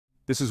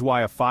This is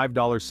why a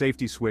 $5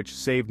 safety switch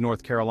saved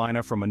North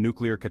Carolina from a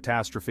nuclear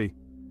catastrophe.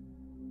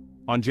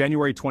 On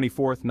January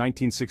 24,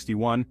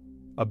 1961,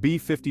 a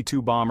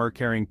B-52 bomber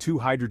carrying 2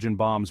 hydrogen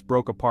bombs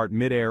broke apart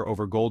mid-air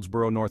over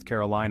Goldsboro, North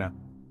Carolina.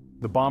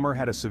 The bomber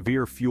had a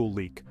severe fuel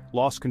leak,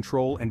 lost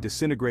control and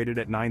disintegrated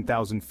at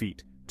 9,000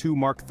 feet. 2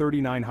 Mark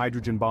 39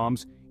 hydrogen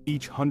bombs,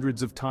 each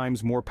hundreds of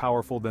times more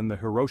powerful than the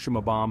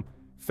Hiroshima bomb,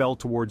 fell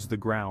towards the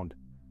ground.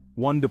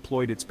 One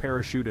deployed its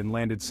parachute and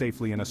landed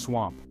safely in a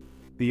swamp.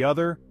 The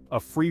other, a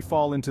free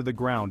fall into the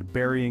ground,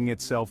 burying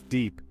itself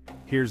deep.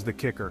 Here's the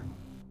kicker.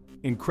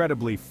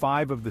 Incredibly,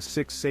 5 of the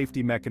 6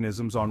 safety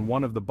mechanisms on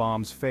one of the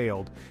bombs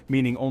failed,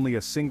 meaning only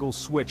a single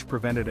switch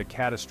prevented a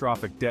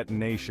catastrophic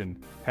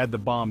detonation. Had the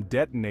bomb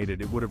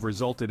detonated, it would have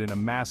resulted in a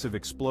massive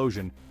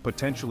explosion,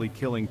 potentially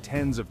killing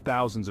tens of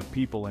thousands of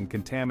people and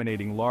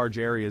contaminating large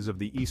areas of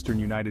the eastern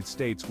United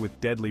States with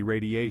deadly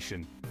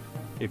radiation.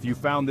 If you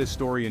found this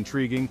story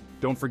intriguing,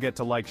 don't forget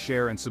to like,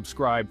 share, and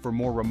subscribe for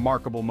more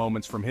remarkable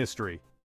moments from history.